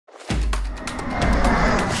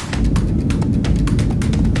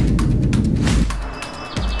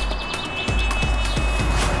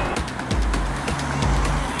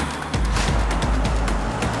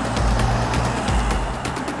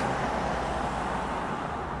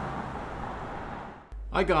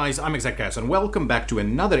Hi guys, I'm Exactchaos and welcome back to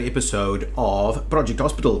another episode of Project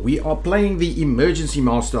Hospital. We are playing the Emergency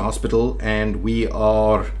Master Hospital and we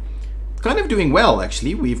are kind of doing well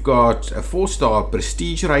actually. We've got a 4-star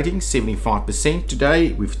prestige rating, 75%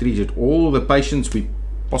 today. We've treated all the patients we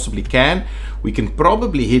possibly can. We can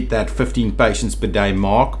probably hit that 15 patients per day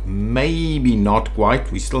mark, maybe not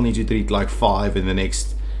quite. We still need to treat like 5 in the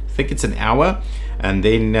next, I think it's an hour, and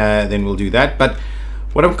then we'll do that. But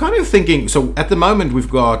what I'm kind of thinking, so at the moment we've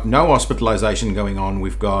got no hospitalization going on,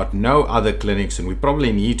 we've got no other clinics, and we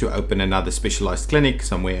probably need to open another specialized clinic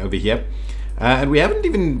somewhere over here. And we haven't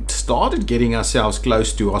even started getting ourselves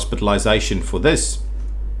close to hospitalization for this.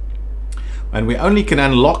 And we only can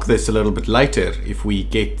unlock this a little bit later if we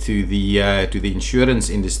get to the insurance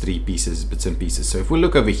industry bits and pieces. So if we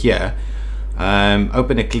look over here,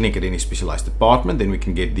 open a clinic at any specialized department, then we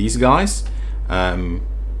can get these guys.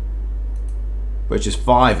 Purchase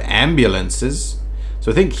 5 ambulances.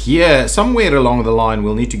 So I think here, somewhere along the line,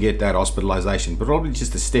 we'll need to get that hospitalization, but probably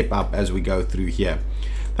just a step up as we go through here.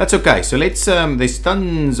 That's okay. So let's, there's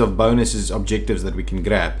tons of bonuses, objectives that we can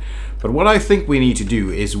grab. But what I think we need to do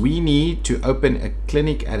is we need to open a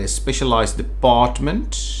clinic at a specialized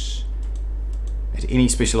department. At any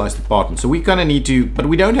specialized department. So we kind of need to, but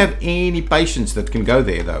we don't have any patients that can go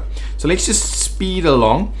there though. So let's just speed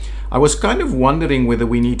along. I was kind of wondering whether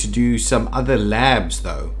we need to do some other labs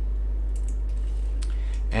though.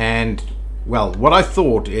 And well, what I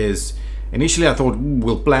thought is, initially I thought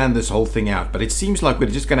we'll plan this whole thing out, but it seems like we're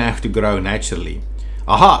just going to have to grow naturally.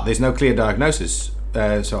 Aha, there's no clear diagnosis.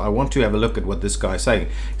 So I want to have a look at what this guy is saying.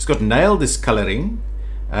 He's got nail discoloring.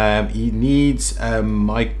 He needs a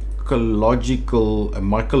mycologic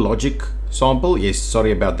sample. Yes,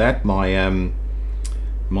 sorry about that. My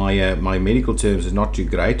my medical terms is not too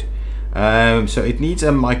great. So it needs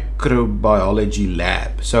a microbiology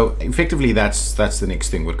lab. So effectively that's the next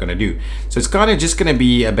thing we're going to do. So it's kind of just going to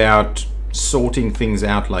be about sorting things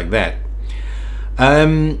out like that.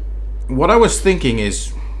 What I was thinking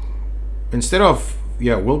is, instead of,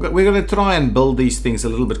 yeah, we're going to try and build these things a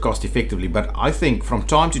little bit cost effectively, but I think from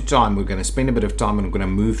time to time we're going to spend a bit of time and we're going to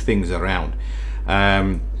move things around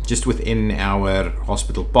just within our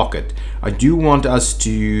hospital pocket. I do want us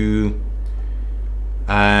to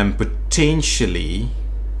potentially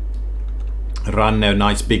run a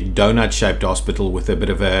nice big donut shaped hospital with a bit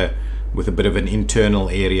of an internal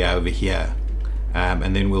area over here,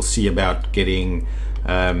 and then we'll see about getting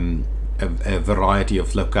a variety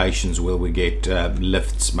of locations where we get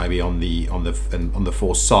lifts maybe on the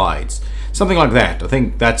 4 sides, something like that. I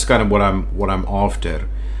think that's kind of what I'm after,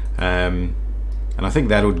 and I think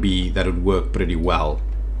that would work pretty well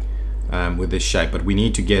with this shape, but we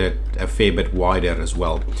need to get it a fair bit wider as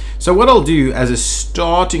well. So what I'll do as a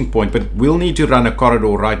starting point, but we'll need to run a corridor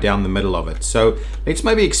right down the middle of it. So let's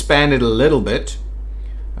maybe expand it a little bit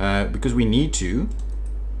because we need to.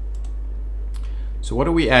 So what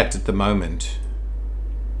are we at the moment?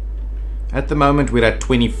 At the moment we're at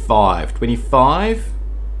 25. 25.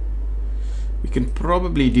 We can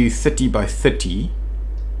probably do 30 by 30.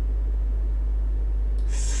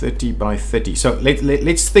 30 by 30. So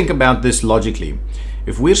let's think about this logically.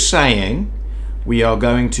 If we're saying we are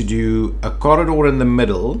going to do a corridor in the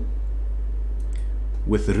middle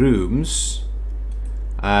with rooms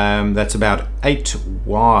that's about 8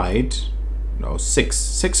 wide, no, 6.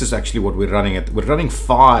 6 is actually what we're running at. We're running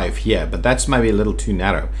 5 here, but that's maybe a little too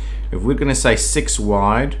narrow. If we're going to say 6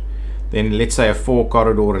 wide, then let's say a 4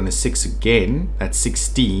 corridor and a 6 again, that's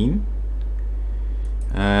 16.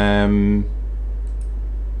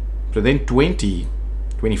 So then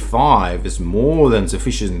 25 is more than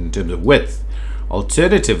sufficient in terms of width.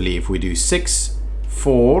 Alternatively, if we do 6,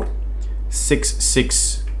 4, 6,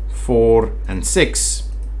 6, 4, and 6,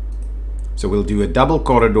 so we'll do a double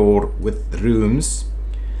corridor with rooms,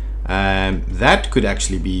 that could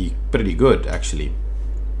actually be pretty good actually.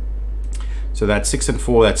 So that's 6 and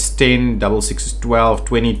 4, that's 10, double 6 is 12,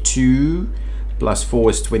 22, plus 4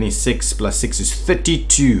 is 26, plus 6 is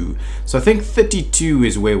 32. So I think 32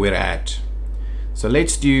 is where we're at. So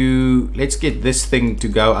let's get this thing to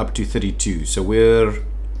go up to 32. So we're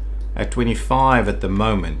at 25 at the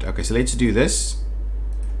moment. Okay, so let's do this.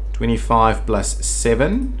 25 plus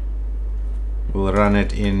 7. We'll run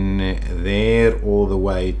it in there all the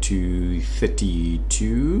way to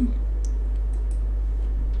 32.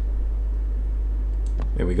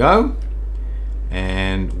 There we go.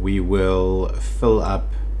 And we will fill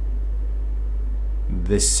up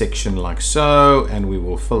this section like so, and we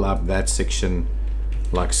will fill up that section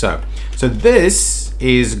like so. So this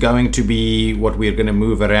is going to be what we're going to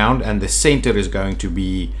move around, and the center is going to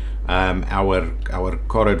be our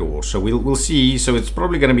corridor. So we'll see. So it's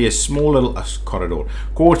probably going to be a small little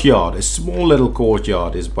courtyard. A small little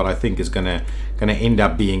courtyard is what I think is gonna end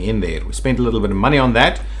up being in there. We spent a little bit of money on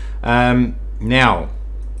that. Now,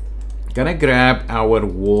 gonna grab our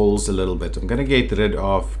walls a little bit. I'm gonna get rid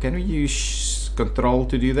of. Can we use control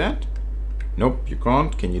to do that? Nope, you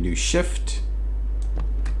can't. Can you do shift?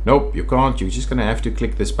 Nope, you can't. You're just gonna have to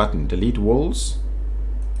click this button. Delete walls.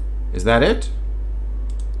 Is that it?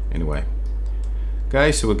 Anyway.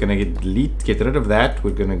 Okay, so we're gonna get rid of that.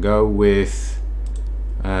 We're gonna go with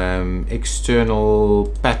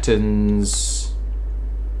external patterns.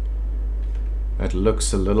 That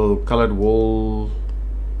looks a little colored wall.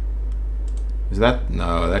 Is that?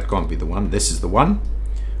 No, that can't be the one. This is the one.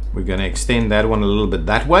 We're gonna extend that one a little bit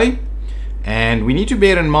that way. And we need to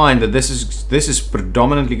bear in mind that this is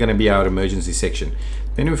predominantly going to be our emergency section.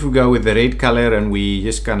 Then if we go with the red color and we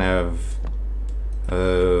just kind of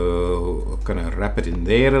wrap it in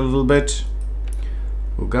there a little bit,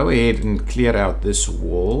 we'll go ahead and clear out this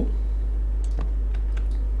wall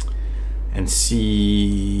and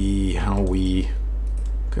see how we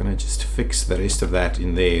gonna just fix the rest of that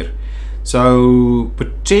in there. So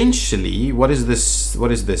potentially, what is this?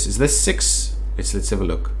 What is this? Is this 6? Let's have a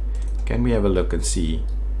look. Can we have a look and see?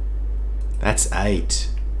 That's 8.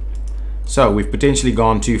 So we've potentially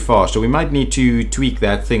gone too far. So we might need to tweak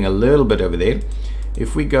that thing a little bit over there.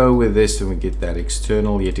 If we go with this and we get that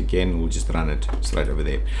external yet again, we'll just run it straight over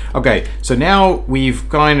there. Okay, so now we've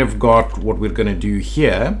kind of got what we're going to do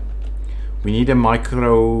here. We need a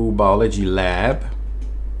microbiology lab.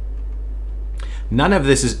 None of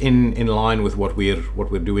this is in line with what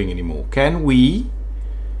we're doing anymore. Can we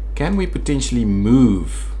potentially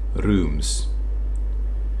move rooms?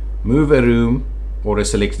 Move a room or a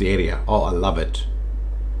selected area. Oh, I love it.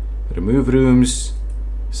 Remove rooms,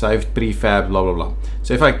 saved prefab, blah blah blah.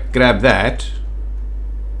 So if I grab that,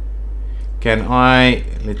 can I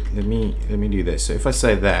let me do this. So if I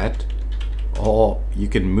say that, oh, you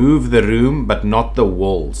can move the room but not the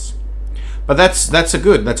walls. But that's a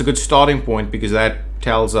good starting point, because that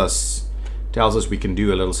tells us we can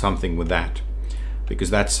do a little something with that, because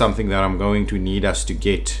that's something that I'm going to need us to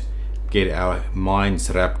get our minds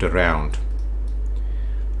wrapped around.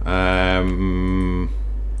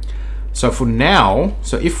 So for now,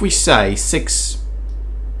 so if we say 6,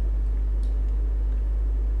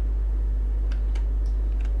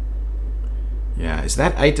 yeah, is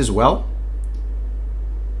that 8 as well?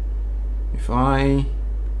 If I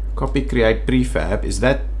copy create prefab, is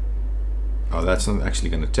that, oh, that's not actually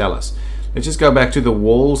going to tell us. Let's just go back to the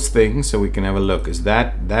walls thing so we can have a look. Is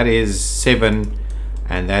that is 7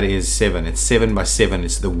 and that is 7. It's 7 by 7.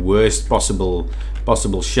 It's the worst possible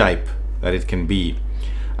shape that it can be.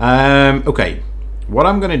 Okay, what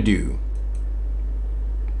I'm gonna do,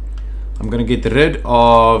 I'm gonna get rid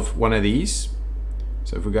of one of these.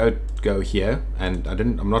 So if we go here, and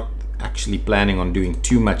I'm not actually planning on doing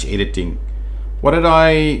too much editing. What did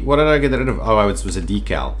I get rid of? Oh, it was a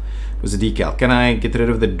decal. It was a decal. Can I get rid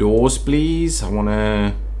of the doors, please? I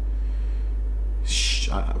wanna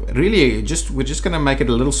really we're just gonna make it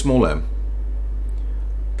a little smaller.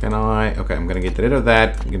 Can I? Okay, I'm gonna get rid of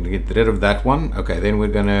that. I'm gonna get rid of that one. Okay, then we're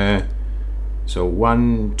gonna, so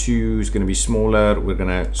 1, 2 is gonna be smaller. We're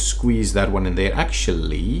gonna squeeze that one in there.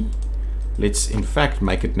 Actually, let's in fact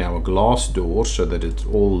make it now a glass door so that it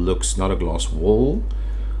all looks, not a glass wall,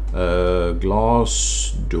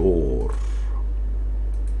 glass door.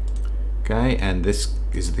 Okay, and this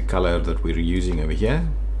is the color that we're using over here.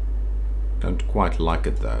 Don't quite like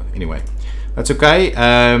it though. Anyway, that's okay.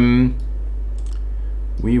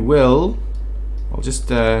 We will, I'll just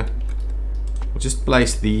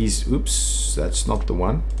place these, oops, that's not the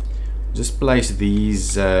one. Just place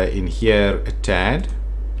these in here a tad,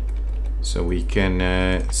 so we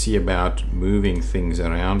can see about moving things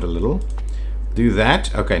around a little. Do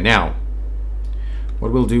that. Okay, now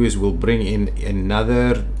what we'll do is we'll bring in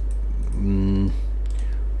another, bring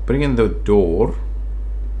in the door.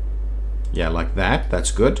 Yeah, like that.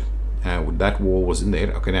 That's good. That wall was in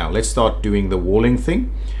there. Okay, now let's start doing the walling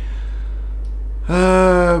thing.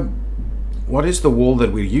 What is the wall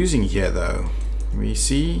that we're using here though? We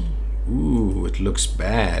see, ooh, it looks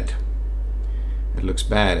bad. It looks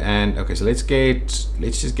bad. And okay, so let's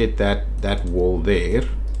just get that wall there,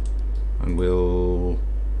 and we'll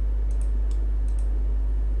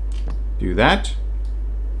do that,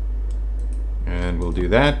 and we'll do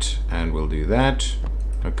that, and we'll do that.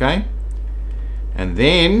 Okay, and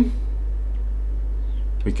then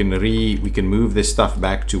we can move this stuff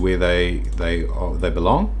back to where they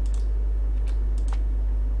belong.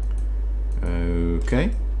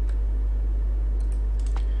 Okay,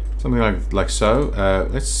 Something like so.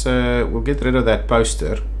 We'll get rid of that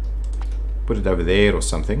poster. Put it over there or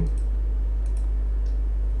something.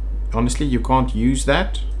 Honestly, you can't use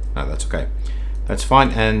that. No, that's okay. That's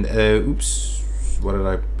fine. And oops, what did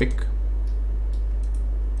I pick?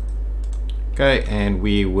 Okay, and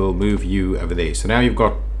we will move you over there. So now you've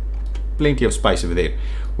got plenty of space over there.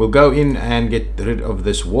 We'll go in and get rid of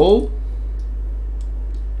this wall.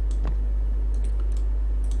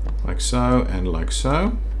 Like so and like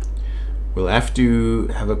so. We'll have to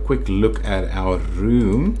have a quick look at our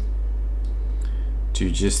room to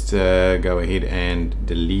just go ahead and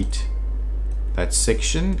delete that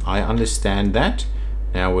section. I understand that.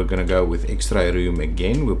 Now we're going to go with extra room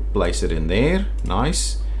again. We'll place it in there.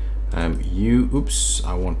 Nice. Oops,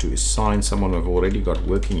 I want to assign someone I've already got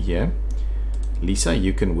working here. Lisa,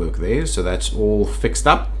 you can work there. So that's all fixed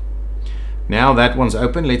up. Now that one's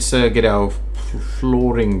open. Let's get our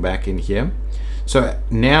flooring back in here. So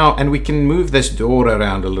now, and we can move this door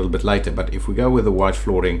around a little bit later, but if we go with the white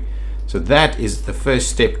flooring, so that is the first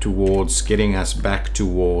step towards getting us back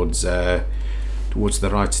towards towards the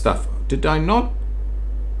right stuff. Did I not?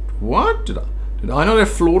 What? Did I not have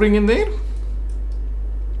flooring in there?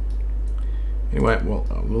 Anyway, well,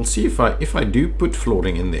 we'll see if I do put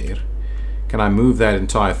flooring in there. Can I move that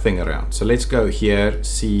entire thing around? So let's go here,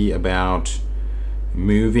 see about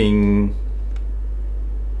moving.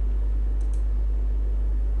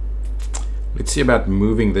 Let's see about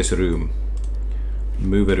moving this room.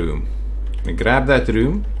 Move a room. And grab that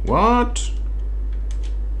room. What?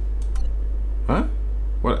 Huh?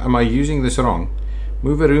 What? Am I using this wrong?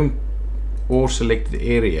 Move a room or selected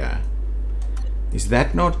area. Is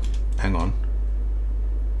that not? Hang on.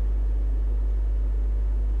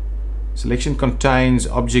 Selection contains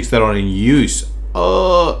objects that are in use.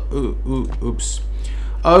 Oh, oops.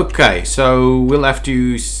 Okay, so we'll have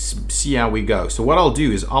to see how we go. So what I'll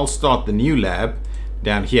do is I'll start the new lab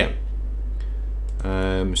down here.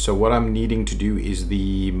 So what I'm needing to do is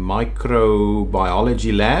the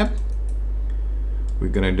microbiology lab. We're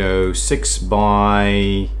gonna do 6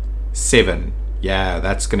 by 7. Yeah,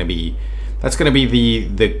 that's gonna be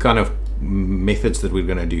the kind of methods that we're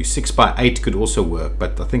going to do. 6 by 8 could also work,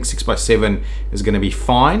 but I think 6 by 7 is going to be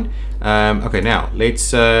fine. Okay, now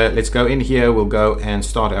let's go in here. We'll go and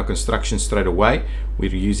start our construction straight away.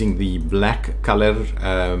 We're using the black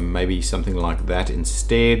color, maybe something like that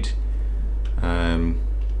instead. So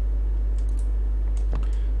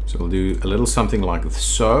we'll do a little something like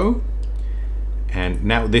so. And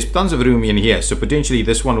now there's tons of room in here, so potentially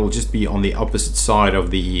this one will just be on the opposite side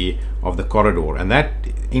of the corridor, and that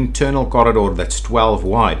internal corridor that's 12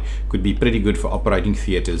 wide could be pretty good for operating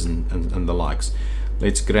theaters and the likes.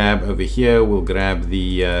 Let's grab over here. We'll grab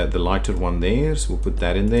the lighter one there, so we'll put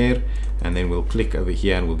that in there, and then we'll click over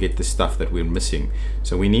here and we'll get the stuff that we're missing.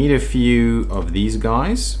 So we need a few of these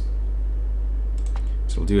guys,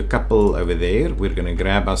 so we'll do a couple over there. We're going to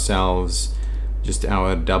grab ourselves just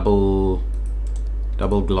our double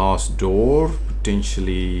glass door,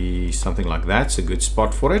 potentially something like that's a good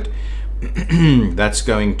spot for it. That's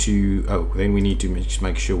going to, oh, then we need to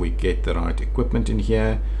make sure we get the right equipment in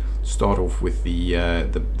here. Start off with the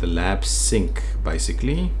lab sink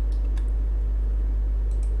basically.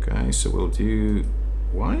 Okay, so we'll do,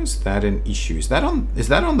 why is that an issue? Is that on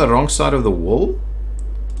the wrong side of the wall?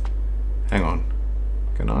 Hang on,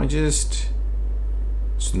 can I just,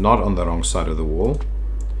 it's not on the wrong side of the wall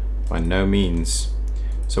by no means.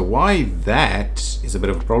 So why that is a bit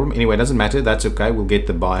of a problem. Anyway, it doesn't matter. That's okay. We'll get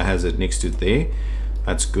the biohazard next to it there.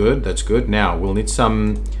 That's good. That's good. Now we'll need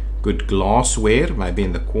some good glassware, maybe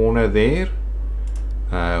in the corner there.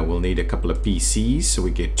 We'll need a couple of PCs, so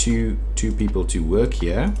we get two people to work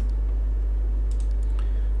here.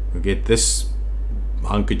 We'll get this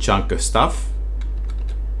hunk chunk of stuff.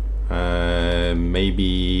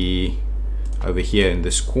 Maybe over here in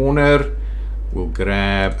this corner. We'll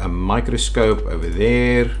grab a microscope over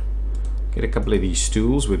there. Get a couple of these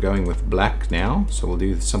stools. We're going with black now, so we'll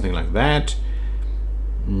do something like that.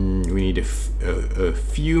 We need a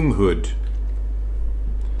fume hood.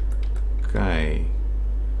 Okay.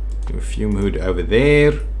 Do a fume hood over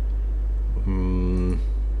there. We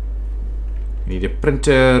need a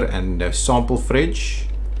printer and a sample fridge.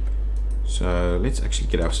 So let's actually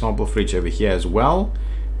get our sample fridge over here as well.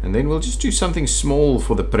 And then we'll just do something small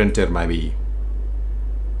for the printer maybe.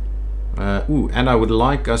 And I would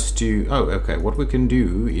like us to, oh, okay, what we can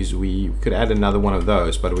do is we could add another one of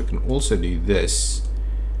those, but we can also do this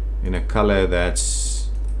in a color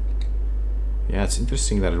that's, yeah, it's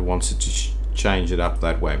interesting that it wants it to change it up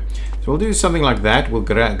that way. So we'll do something like that. We'll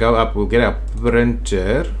go up, we'll get our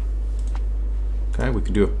printer. Okay, we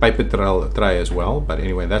could do a paper tray as well, but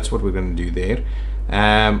anyway, that's what we're going to do there.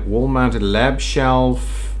 Wall-mounted lab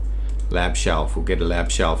shelf. We'll get a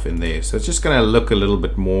lab shelf in there. So it's just going to look a little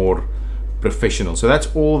bit more professional. So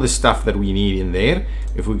that's all the stuff that we need in there.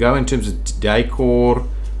 If we go in terms of decor,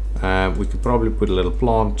 we could probably put a little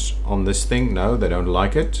plant on this thing. No, they don't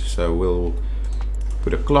like it. So we'll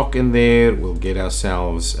put a clock in there. We'll get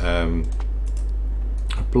ourselves a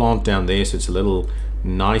plant down there so it's a little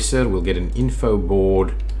nicer. We'll get an info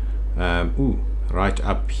board right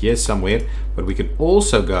up here somewhere, but we can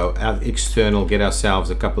also go out external, get ourselves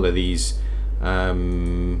a couple of these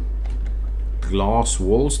glass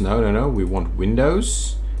walls. No, we want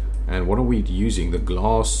windows. And what are we using? The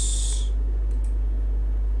glass.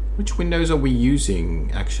 Which windows are we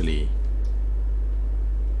using actually?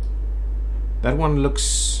 That one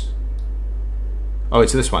looks, oh,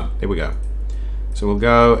 it's this one. There we go. So we'll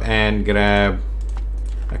go and grab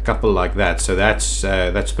a couple like that. So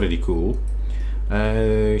that's pretty cool.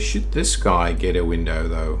 Should this guy get a window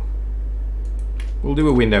though? We'll do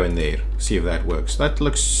a window in there, see if that works. That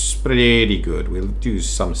looks pretty good. We'll do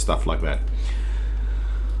some stuff like that.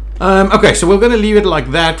 Okay, so we're going to leave it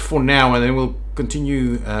like that for now, and then we'll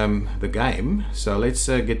continue the game. So let's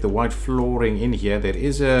get the white flooring in here. There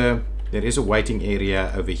is a waiting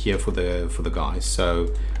area over here for the guys.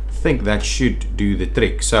 So I think that should do the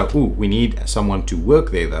trick. So we need someone to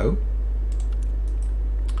work there though.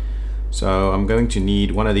 So I'm going to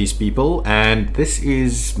need one of these people, and this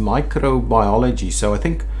is microbiology. So I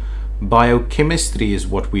think biochemistry is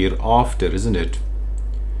what we're after, isn't it?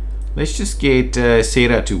 Let's just get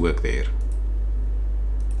Sarah to work there.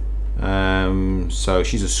 So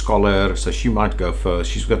she's a scholar, so she might go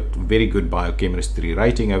first. She's got very good biochemistry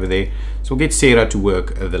rating over there. So we'll get Sarah to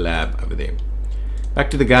work the lab over there.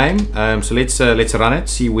 Back to the game. So let's run it,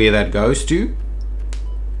 see where that goes to.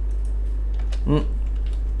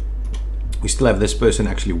 We still have this person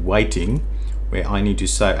actually waiting, where I need to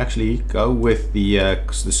say, actually go with the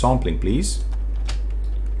sampling, please.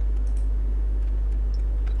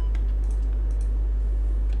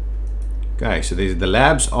 Okay, so the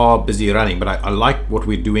labs are busy running, but I like what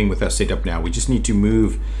we're doing with our setup now. We just need to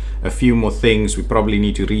move a few more things. We probably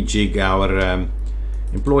need to rejig our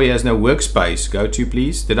employee has no workspace. Go to,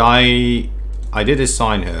 please. I did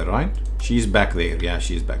assign her, right? She's back there. Yeah,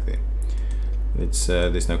 she's back there. It's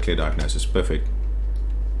there's no clear diagnosis. Perfect.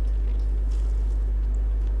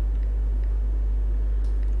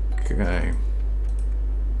 Okay.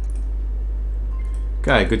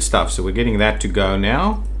 Okay, good stuff. So we're getting that to go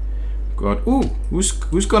now. Got,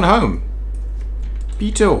 who's gone home?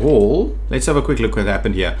 Peter Hall. Let's have a quick look what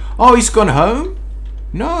happened here. Oh, he's gone home?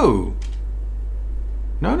 No.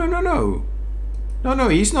 No,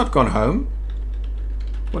 he's not gone home.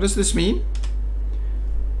 What does this mean?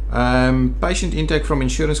 Patient intake from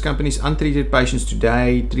insurance companies, untreated patients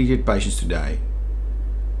today, treated patients today.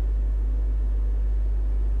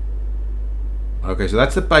 Okay, so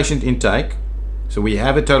that's the patient intake. So we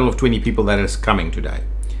have a total of 20 people that is coming today.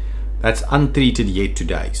 That's untreated yet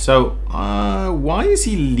today. So why is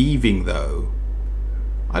he leaving though?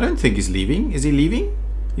 I don't think he's leaving. Is he leaving?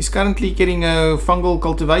 He's currently getting a fungal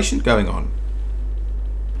cultivation going on.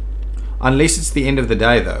 Unless it's the end of the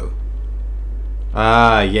day though.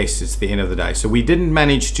 Yes, it's the end of the day. So we didn't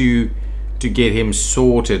manage to get him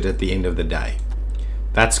sorted at the end of the day.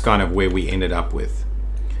 That's kind of where we ended up with.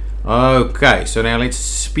 Okay, so now let's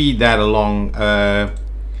speed that along. The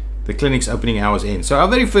clinic's opening hours in. So our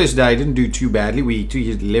very first day didn't do too badly. We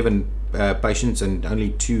treated 11 patients and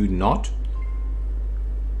only 2 not.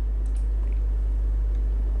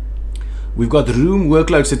 We've got room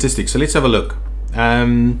workload statistics. So let's have a look. I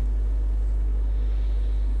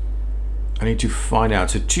need to find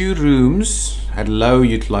out. So 2 rooms had low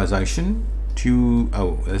utilization. 2,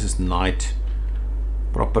 oh, this is night.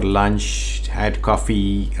 Proper lunch, had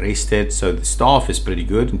coffee, rested. So the staff is pretty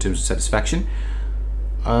good in terms of satisfaction.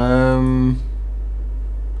 That's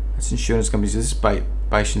insurance companies. This is by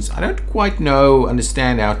patients. I don't quite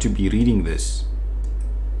understand how to be reading this.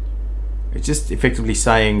 It's just effectively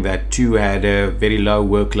saying that 2 had a very low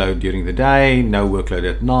workload during the day, no workload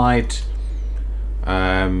at night.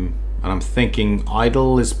 And I'm thinking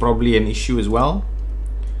idle is probably an issue as well.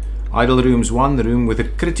 Idle rooms 1, the room with a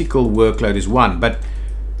critical workload is 1, but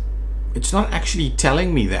it's not actually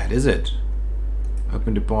telling me that, is it?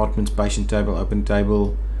 Open departments, patient table, open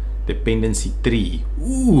table, dependency 3.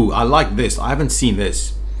 Ooh, I like this. I haven't seen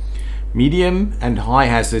this. Medium and high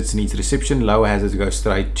hazards needs reception. Low hazards go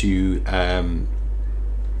straight to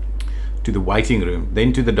the waiting room,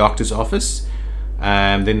 then to the doctor's office.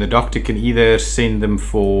 Then the doctor can either send them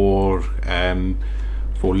for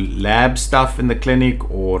for lab stuff in the clinic,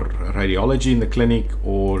 or radiology in the clinic,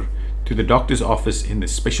 or to the doctor's office in the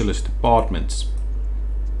specialist departments.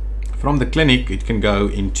 From the clinic it can go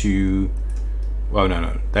into, well,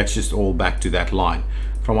 no, that's just all back to that line.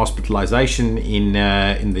 From hospitalization in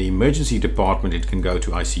the emergency department, it can go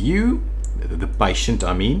to ICU, the patient,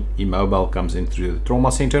 I mean, immobile comes in through the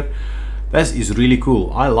trauma center. This is really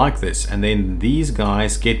cool. I like this. And then these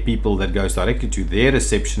guys get people that goes directly to their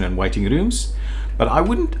reception and waiting rooms. But I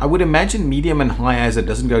would imagine medium and high hazard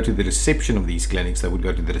doesn't go to the reception of these clinics. They would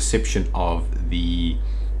go to the reception of the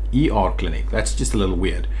ER clinic. That's just a little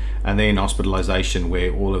weird. And then hospitalization,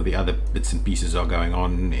 where all of the other bits and pieces are going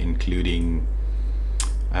on, including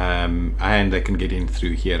and they can get in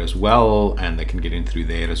through here as well, and they can get in through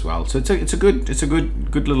there as well. So it's a good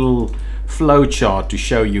little flow chart to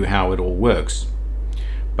show you how it all works.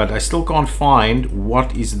 But I still can't find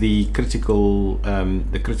what is the critical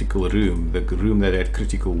room, the room that had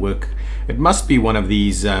critical work. It must be one of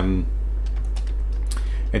these. It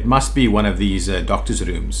must be one of these doctor's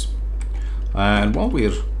rooms. And while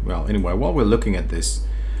we're looking at this,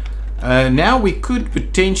 now we could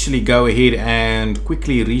potentially go ahead and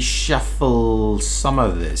quickly reshuffle some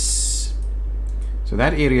of this. So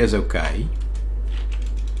that area is okay.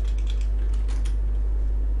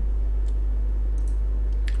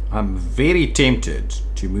 I'm very tempted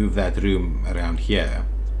to move that room around here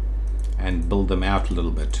and build them out a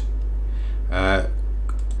little bit.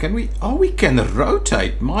 Can we? Oh, we can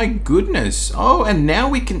rotate. My goodness. Oh, and now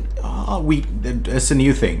we can. Oh, that's a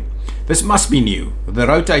new thing. This must be new. The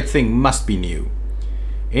rotate thing must be new.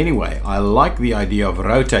 Anyway, I like the idea of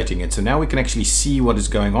rotating it. So now we can actually see what is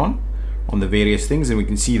going on the various things, and we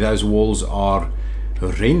can see those walls are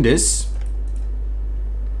horrendous.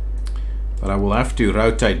 But I will have to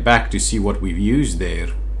rotate back to see what we've used there.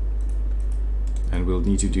 And we'll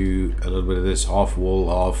need to do a little bit of this half wall,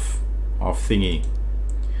 half thingy.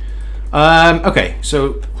 Okay,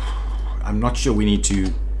 so I'm not sure we need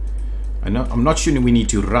to. I'm not sure we need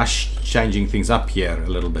to rush changing things up here a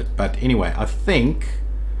little bit. But anyway, I think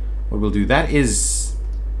what we'll do, that is,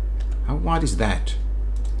 how wide is that?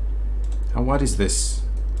 How wide is this?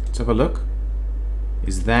 Let's have a look.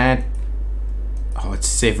 Is that? Oh, it's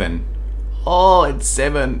 7. Oh, it's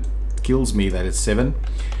 7. It kills me that it's 7.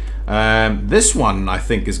 This one I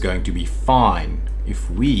think is going to be fine if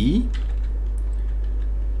we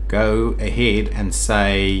go ahead and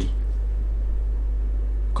say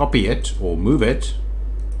copy it or move it.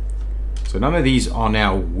 So none of these are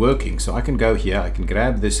now working. So I can go here, I can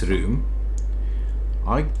grab this room.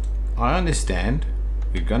 I understand.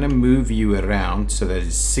 We're going to move you around so that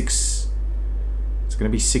it's 6. It's going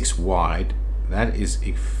to be 6 wide. That is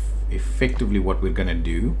effectively what we're going to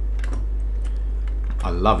do. I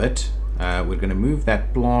love it. We're going to move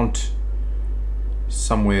that plant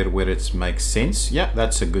somewhere where it makes sense. Yeah,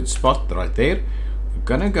 that's a good spot right there. We're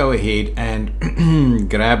going to go ahead and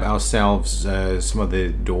grab ourselves some of the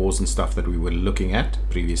doors and stuff that we were looking at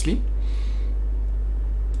previously.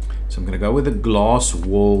 So I'm going to go with a glass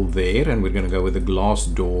wall there, and we're going to go with a glass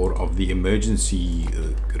door of the emergency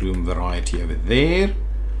room variety over there.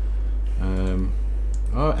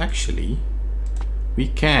 Oh, actually, we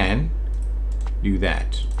can do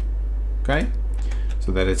that. Okay,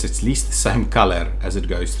 so that it's at least the same color as it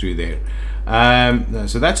goes through there.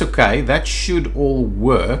 So that's okay. That should all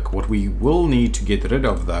work. What we will need to get rid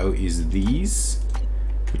of though is these,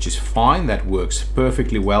 which is fine. That works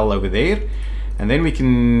perfectly well over there. And then we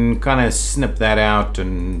can kind of snip that out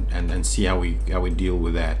and see how we deal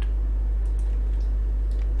with that.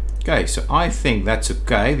 Okay, so I think that's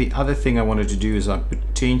okay. The other thing I wanted to do is I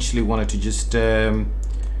potentially wanted to just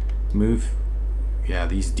move, yeah,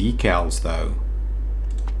 these decals though.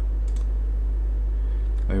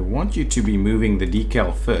 I want you to be moving the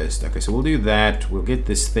decal first. Okay, so we'll do that. We'll get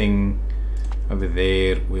this thing over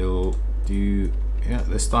there. We'll do, yeah,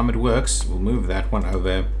 this time it works. We'll move that one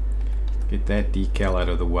over. Get that decal out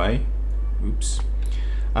of the way. Oops.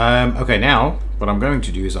 Okay, now what I'm going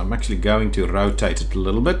to do is I'm actually going to rotate it a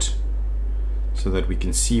little bit so that we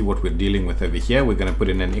can see what we're dealing with over here. We're going to put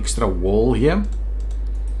in an extra wall here.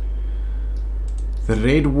 The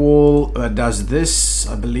red wall does this,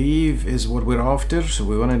 I believe, is what we're after. So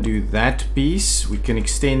we want to do that piece. We can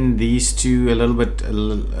extend these two a little bit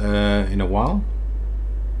in a while.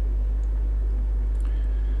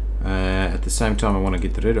 At the same time, I want to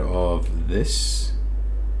get rid of this.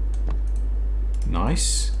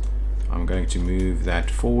 Nice. I'm going to move that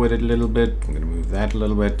forward a little bit. I'm going to move that a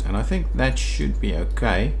little bit, and I think that should be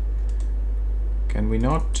okay. Can we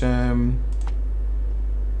not?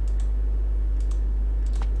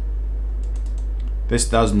 This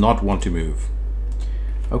does not want to move.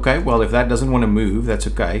 Okay, well, if that doesn't want to move, that's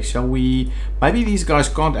okay. Shall we... Maybe these guys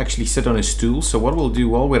can't actually sit on a stool, so what we'll do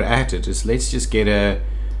while we're at it is let's just get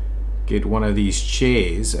one of these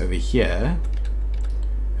chairs over here,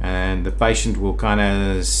 and the patient will kind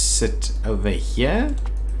of sit over here.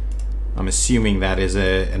 I'm assuming that is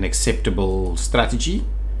an acceptable strategy.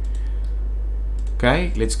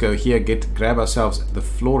 Okay, let's go here, grab ourselves the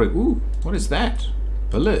flooring. Ooh, what is that?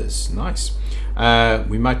 Pillars, nice.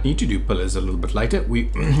 We might need to do pillars a little bit later.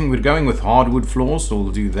 We're going with hardwood floors, so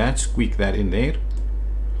we'll do that, squeak that in there.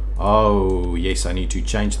 Oh, yes, I need to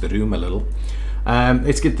change the room a little.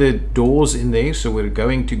 Let's get the doors in there, so we're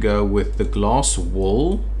going to go with the glass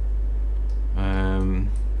wall. And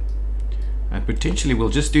potentially we'll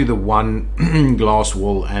just do the one glass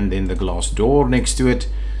wall and then the glass door next to it,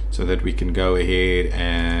 so that we can go ahead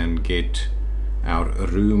and get our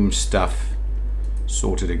room stuff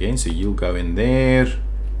sorted again. So you'll go in there,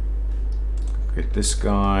 get this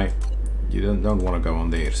guy, you don't want to go on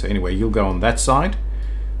there, so anyway you'll go on that side.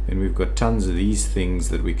 And we've got tons of these things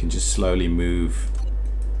that we can just slowly move.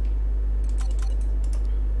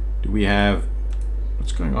 Do we have,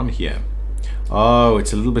 what's going on here? Oh,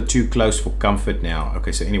 it's a little bit too close for comfort now.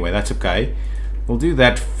 Okay, so anyway, that's okay, we'll do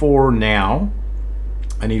that for now.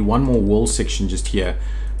 I need one more wall section just here,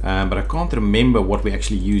 but I can't remember what we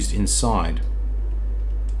actually used inside.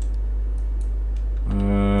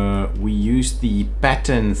 We used the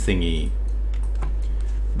pattern thingy.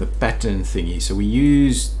 So we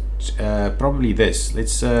used probably this.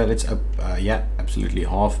 Let's yeah, absolutely,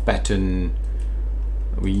 half pattern.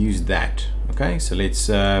 We used that. Okay, so let's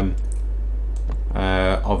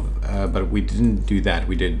but we didn't do that.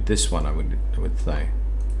 We did this one, I would say.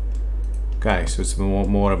 Okay, so it's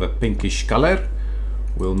more of a pinkish color.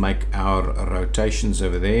 We'll make our rotations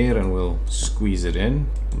over there and we'll squeeze it in.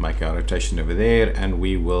 Make our rotation over there and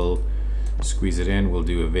we will squeeze it in. We'll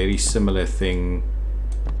do a very similar thing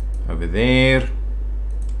over there,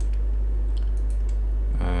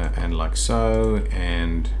 and like so,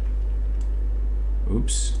 and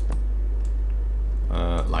oops,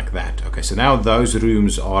 like that. Okay, so now those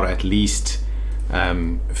rooms are at least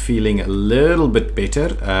feeling a little bit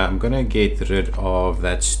better. I'm gonna get rid of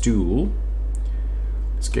that stool.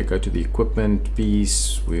 Let's go to the equipment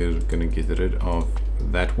piece. We're gonna get rid of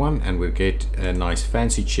that one and we'll get a nice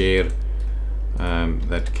fancy chair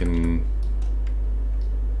that can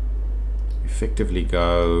effectively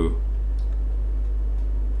go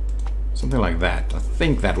something like that. I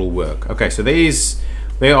think that will work. Okay, so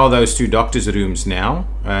there are those two doctors' rooms now.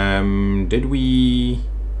 Did we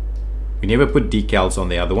never put decals on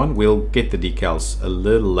the other one. We'll get the decals a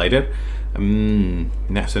little later.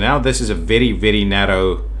 So now this is a very, very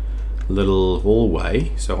narrow little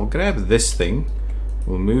hallway. So I'll grab this thing.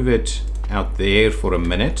 We'll move it out there for a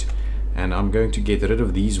minute. And I'm going to get rid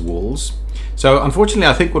of these walls. So unfortunately,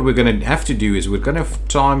 I think what we're going to have to do is we're going to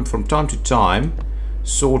from time to time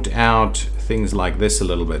sort out things like this a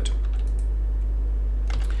little bit.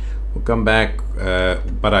 We'll come back,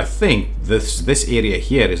 but I think this area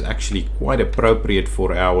here is actually quite appropriate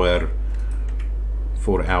for our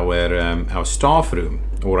staff room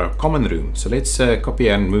or our common room. So let's copy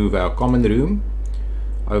and move our common room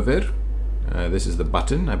over. This is the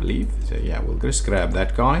button, I believe. So yeah, we'll just grab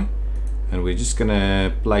that guy and we're just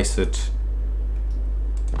gonna place it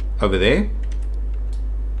over there.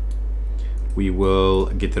 We will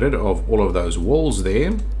get rid of all of those walls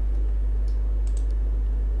there,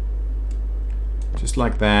 just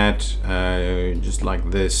like that, just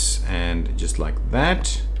like this, and just like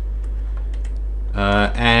that.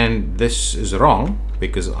 And this is wrong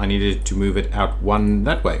because I needed to move it out one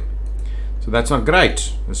that way. So that's not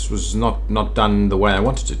great. This was not done the way I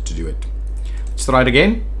wanted it to do it. Let's try it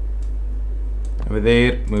again. Over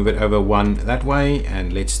there, move it over one that way,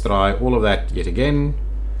 and let's try all of that yet again.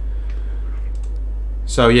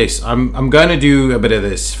 So yes, I'm going to do a bit of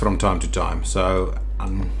this from time to time. So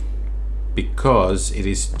because it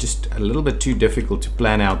is just a little bit too difficult to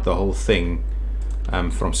plan out the whole thing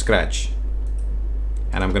from scratch.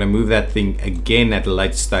 And I'm going to move that thing again at a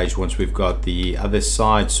later stage once we've got the other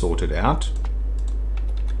side sorted out.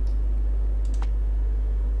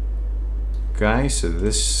 Okay, so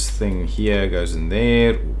this thing here goes in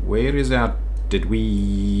there. Where is our... Did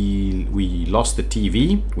we lost the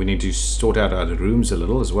TV? We need to sort out our rooms a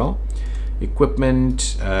little as well.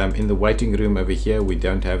 Equipment, in the waiting room over here we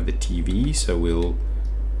don't have the TV, so we'll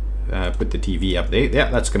put the TV up there. Yeah,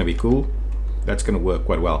 that's going to be cool. That's going to work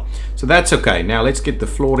quite well. So that's okay. Now let's get the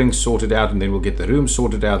flooring sorted out and then we'll get the room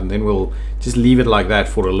sorted out and then we'll just leave it like that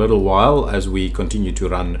for a little while as we continue to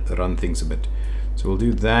run things a bit. So we'll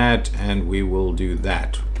do that and we will do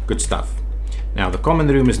that. Good stuff. Now the common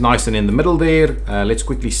room is nice and in the middle there. Let's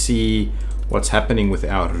quickly see what's happening with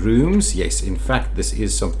our rooms. Yes, in fact, this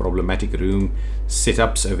is some problematic room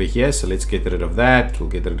setups over here. So let's get rid of that. We'll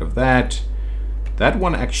get rid of that. That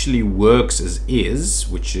one actually works as is,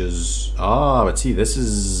 which is, let's see, this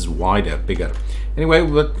is wider, bigger. Anyway,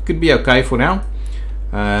 that could be okay for now.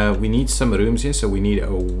 We need some rooms here, so we need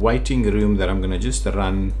a waiting room that I'm going to just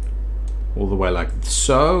run all the way like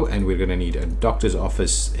so, and we're going to need a doctor's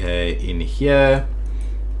office in here.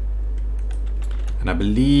 And I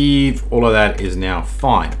believe all of that is now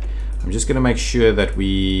fine. I'm just going to make sure that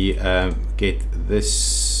we get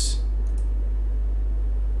this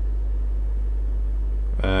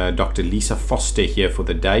Dr. Lisa Foster here for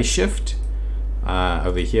the day shift.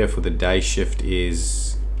 Over here for the day shift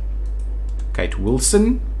is Kate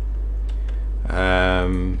Wilson,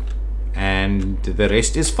 and the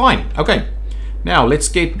rest is fine. Okay, now let's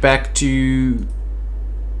get back to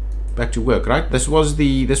work. Right, this was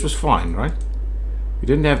fine, right? We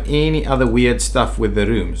didn't have any other weird stuff with the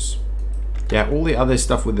rooms. Yeah, all the other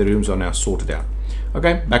stuff with the rooms are now sorted out.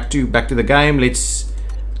 Okay, back to the game. Let's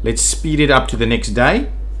speed it up to the next day.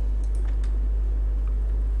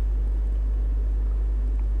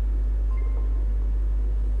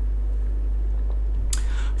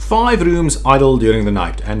 Five rooms idle during the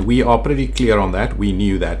night, and we are pretty clear on that. We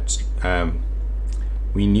knew that.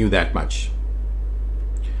 We knew that much.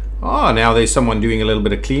 Now there's someone doing a little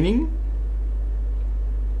bit of cleaning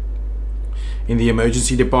in the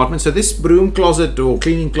emergency department. So this broom closet or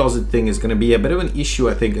cleaning closet thing is going to be a bit of an issue,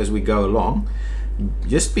 I think, as we go along,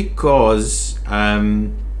 just because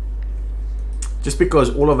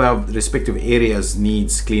all of our respective areas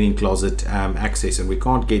needs cleaning closet access, and we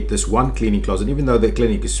can't get this one cleaning closet, even though the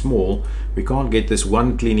clinic is small. We can't get this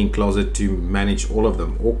one cleaning closet to manage all of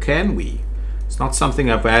them, or can we? It's not something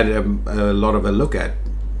I've had a lot of a look at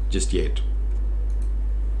just yet.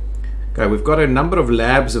 Okay, we've got a number of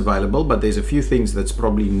labs available, but there's a few things that's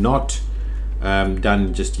probably not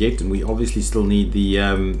done just yet, and we obviously still need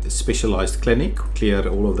the specialized clinic. Clear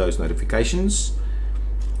all of those notifications.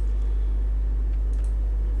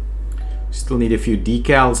 Still need a few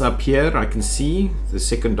decals up here. I can see the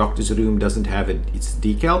second doctor's room doesn't have its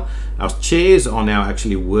decal. Our chairs are now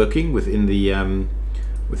actually working within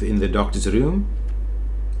the doctor's room.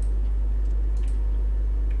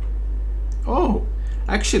 Oh,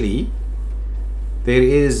 actually, there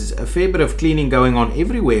is a fair bit of cleaning going on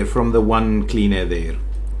everywhere from the one cleaner there.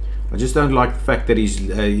 I just don't like the fact that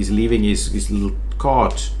he's leaving his little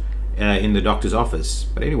cart in the doctor's office.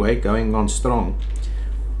 But anyway, going on strong.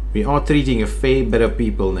 We are treating a fair bit of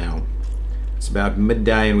people now. It's about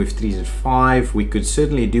midday and we've treated 5. We could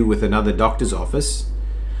certainly do with another doctor's office.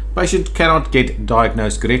 Patient cannot get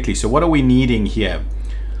diagnosed correctly. So what are we needing here?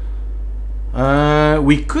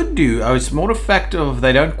 We could do, it's more a fact of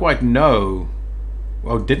they don't quite know,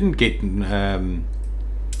 or didn't get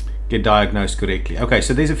diagnosed correctly. Okay,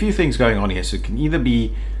 so there's a few things going on here. So it can either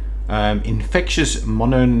be infectious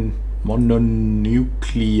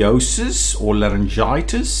mononucleosis or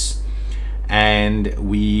laryngitis, and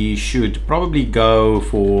we should probably go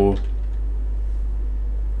for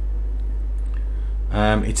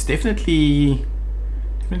it's definitely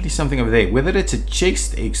something over there. Whether it's a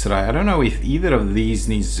chest x-ray, I don't know if either of these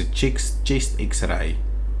needs a chest x-ray,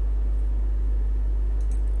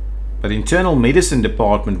 but internal medicine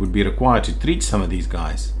department would be required to treat some of these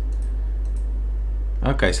guys.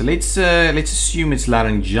 Okay, so let's assume it's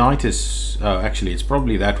laryngitis. Oh, actually, it's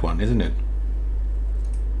probably that one, isn't it?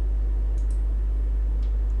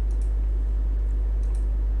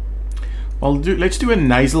 Well, let's do a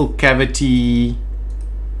nasal cavity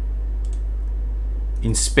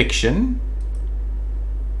inspection,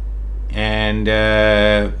 and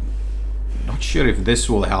not sure if this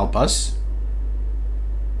will help us.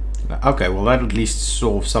 Okay, well, that'll at least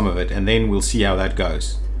solve some of it, and then we'll see how that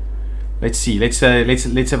goes. Let's see. Let's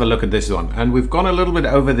have a look at this one. And we've gone a little bit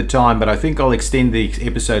over the time, but I think I'll extend the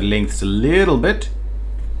episode lengths a little bit.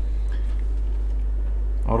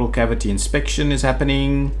 Oral cavity inspection is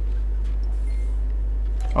happening.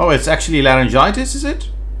 Oh, it's actually laryngitis, is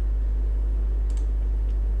it?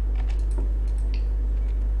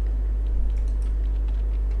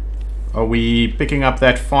 Are we picking up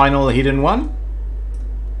that final hidden one?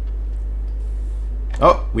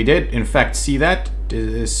 Oh, we did in fact see that.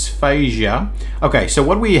 Dysphagia. Okay, so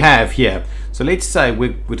what we have here, so let's say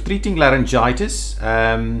we're treating laryngitis,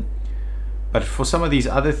 but for some of these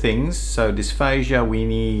other things, so dysphagia, we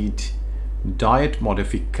need diet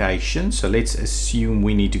modification. So let's assume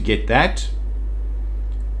we need to get that.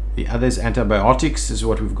 The others, antibiotics is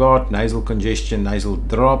what we've got. Nasal congestion, nasal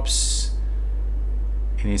drops.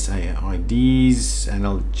 NSA IDs,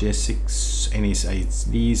 analgesics,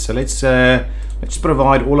 NSAIDs. So let's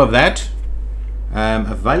provide all of that.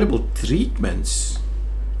 Available treatments.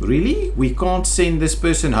 Really? We can't send this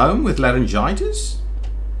person home with laryngitis?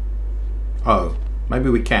 Oh, maybe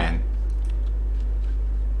we can.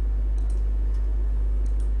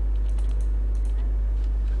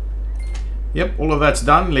 Yep, all of that's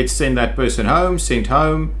done. Let's send that person home. Sent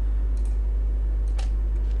home.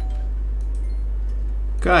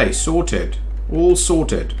 Okay, sorted. All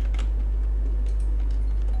sorted.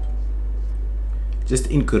 Just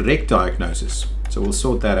incorrect diagnosis. So we'll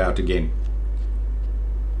sort that out again.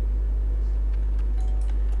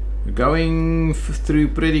 We're going through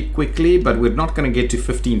pretty quickly, but we're not going to get to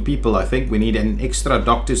 15 people, I think. We need an extra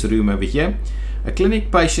doctor's room over here. A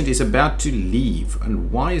clinic patient is about to leave.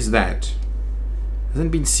 And why is that?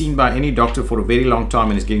 Hasn't been seen by any doctor for a very long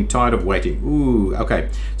time and is getting tired of waiting. Ooh, okay.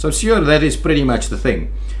 So I'm sure that is pretty much the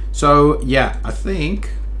thing. So yeah, I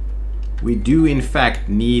think we do in fact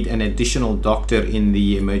need an additional doctor in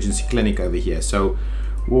the emergency clinic over here. So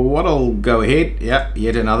what I'll go ahead, yeah,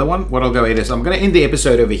 yet another one. What I'll go ahead is I'm going to end the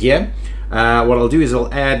episode over here. What I'll do is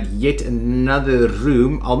I'll add yet another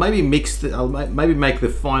room. I'll maybe maybe make the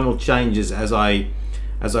final changes as I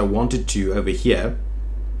wanted to over here.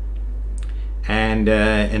 And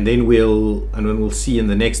then we'll see in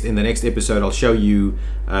the next episode. I'll show you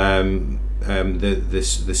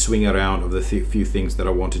the swing around of the few things that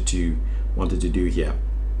I wanted to do here.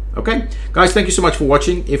 Okay, guys, thank you so much for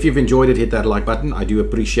watching. If you've enjoyed it, hit that like button. I do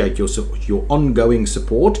appreciate your ongoing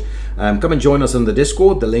support. Come and join us on the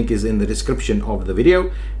Discord. The link is in the description of the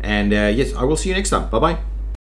video. And yes, I will see you next time. Bye bye.